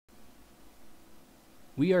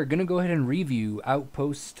we are going to go ahead and review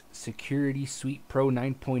Outpost Security Suite Pro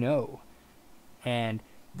 9.0. And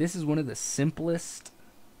this is one of the simplest,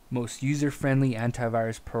 most user-friendly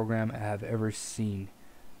antivirus program I have ever seen.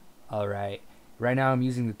 Alright, right now I'm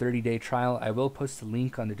using the 30-day trial. I will post a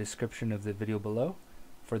link on the description of the video below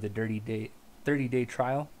for the 30-day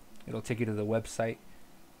trial. It'll take you to the website.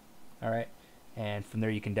 Alright, and from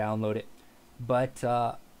there you can download it. But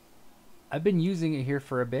I've been using it here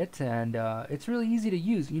for a bit, and it's really easy to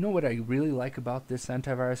use. You know what I really like about this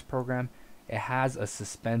antivirus program? It has a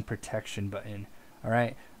suspend protection button.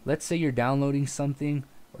 Alright, let's say you're downloading something,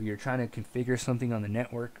 or you're trying to configure something on the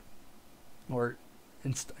network, or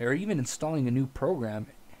even installing a new program.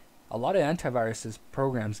 A lot of antivirus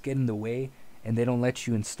programs get in the way, and they don't let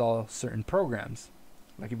you install certain programs.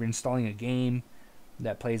 Like if you're installing a game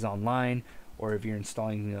that plays online, or if you're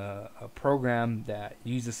installing a program that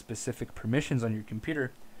uses specific permissions on your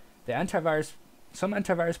computer, some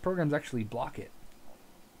antivirus programs actually block it.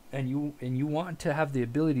 And you want to have the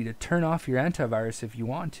ability to turn off your antivirus if you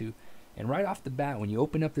want to. And right off the bat, when you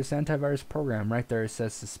open up this antivirus program, right there it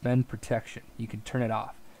says suspend protection. You can turn it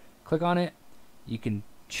off. Click on it. You can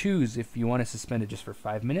choose if you want to suspend it just for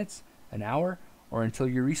 5 minutes, an hour, or until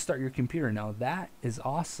you restart your computer. Now that is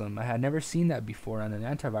awesome. I had never seen that before on an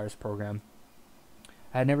antivirus program.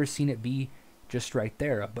 I had never seen it be just right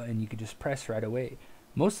there, a button you could just press right away.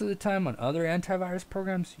 Most of the time on other antivirus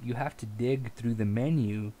programs, you have to dig through the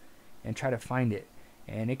menu and try to find it,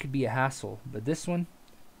 and it could be a hassle. But this one,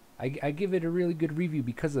 I give it a really good review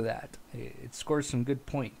because of that. It scores some good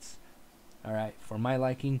points. Alright, for my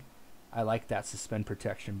liking, I like that suspend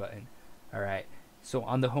protection button. Alright, so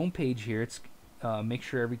on the home page here, it's make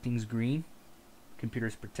sure everything's green,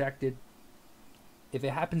 computer's protected. If it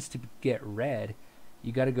happens to get red,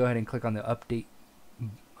 you got to go ahead and click on the update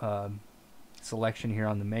selection here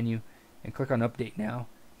on the menu and click on update now,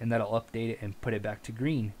 and that'll update it and put it back to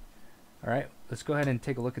green. Alright, let's go ahead and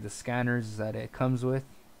take a look at the scanners that it comes with.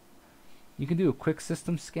 You can do a quick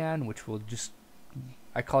system scan, which will just,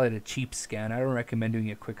 I call it a cheap scan. I don't recommend doing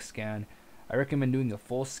a quick scan. I recommend doing a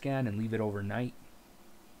full scan and leave it overnight.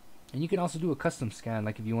 And you can also do a custom scan,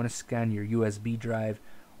 like if you want to scan your USB drive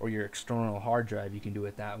or your external hard drive, you can do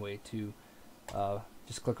it that way too.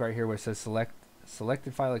 Just click right here where it says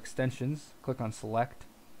selected file extensions. Click on select.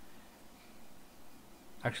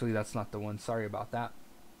 Actually, that's not the one. Sorry about that.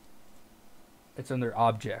 It's under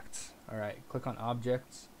objects. Alright, click on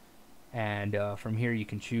objects, and from here you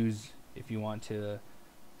can choose if you want to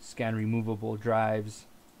scan removable drives,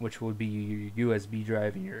 which would be your USB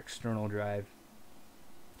drive and your external drive,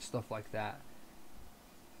 stuff like that.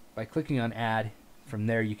 By clicking on add, from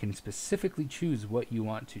there you can specifically choose what you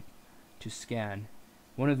want to scan.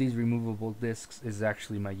 One of these removable disks is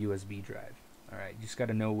actually my USB drive. Alright, you just got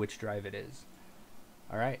to know which drive it is.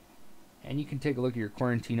 Alright, and you can take a look at your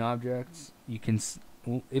quarantine objects. You can,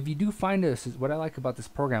 if you do find this, what I like about this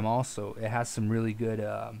program also, it has some really good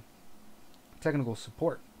technical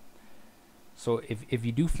support. So if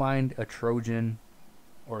you do find a Trojan,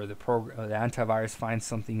 or the antivirus finds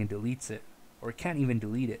something and deletes it, or can't even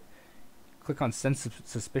delete it, click on send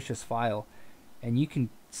suspicious file, and you can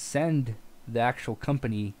send the actual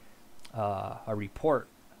company a report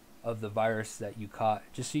of the virus that you caught,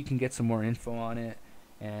 just so you can get some more info on it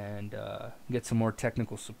and get some more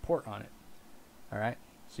technical support on it. Alright,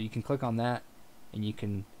 so you can click on that,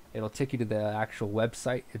 and it'll take you to the actual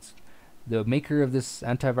website. It's the maker of this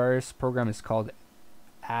antivirus program is called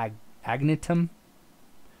Agnetum.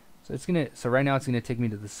 So right now it's gonna take me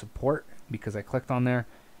to the support because I clicked on there,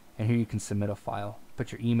 and here you can submit a file,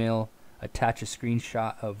 put your email, attach a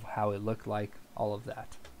screenshot of how it looked like, all of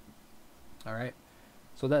that. Alright,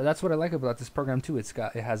 so that's what I like about this program too. It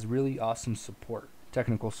has really awesome support,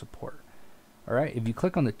 technical support. Alright, if you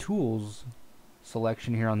click on the tools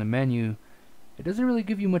selection here on the menu, it doesn't really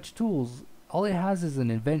give you much tools. All it has is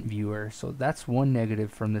an event viewer, so that's one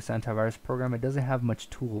negative from this antivirus program. It doesn't have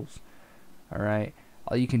much tools. Alright,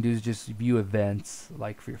 all you can do is just view events,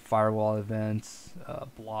 like for your firewall events,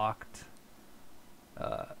 blocked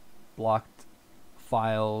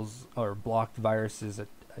files, or blocked viruses,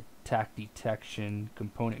 attack detection,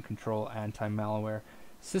 component control, anti-malware,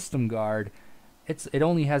 system guard. It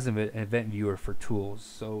only has an event viewer for tools,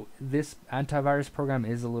 so this antivirus program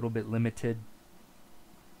is a little bit limited.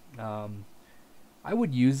 I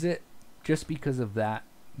would use it just because of that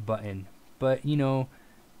button, but you know,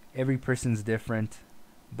 every person's different.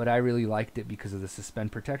 But I really liked it because of the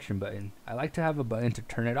suspend protection button. I like to have a button to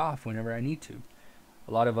turn it off whenever I need to.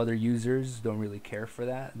 A lot of other users don't really care for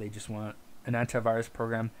that. They just want an antivirus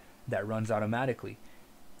program that runs automatically.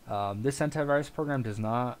 This antivirus program does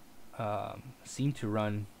not seem to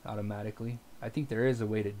run automatically. I think there is a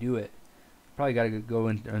way to do it. Probably got to go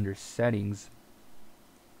in under settings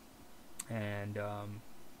and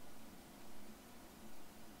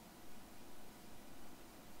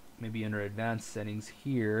maybe under advanced settings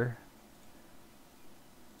here.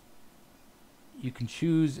 You can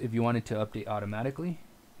choose if you want it to update automatically.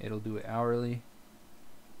 It'll do it hourly.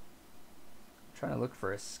 I'm trying to look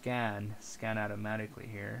for a scan automatically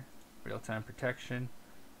here. Real-time protection.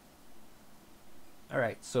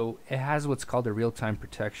 Alright, so it has what's called a real-time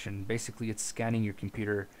protection. Basically, it's scanning your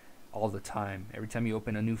computer all the time. Every time you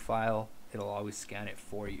open a new file, it'll always scan it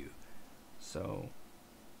for you. So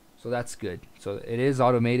that's good. So it is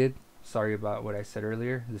automated. Sorry about what I said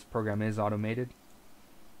earlier. This program is automated.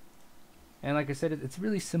 And like I said, it's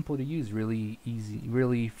really simple to use, really easy,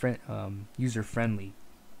 really user-friendly.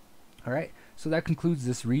 Alright, so that concludes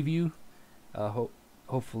this review.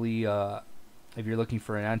 Hopefully, if you're looking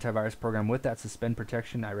for an antivirus program with that suspend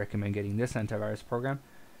protection, I recommend getting this antivirus program.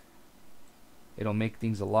 It'll make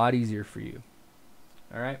things a lot easier for you.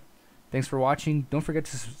 Alright, thanks for watching. Don't forget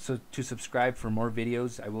to subscribe for more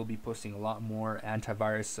videos. I will be posting a lot more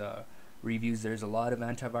antivirus reviews. There's a lot of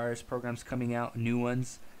antivirus programs coming out, new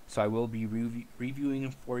ones. So I will be reviewing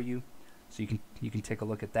them for you, so you can take a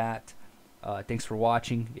look at that. Thanks for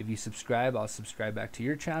watching. If you subscribe, I'll subscribe back to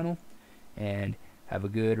your channel, and have a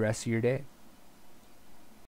good rest of your day.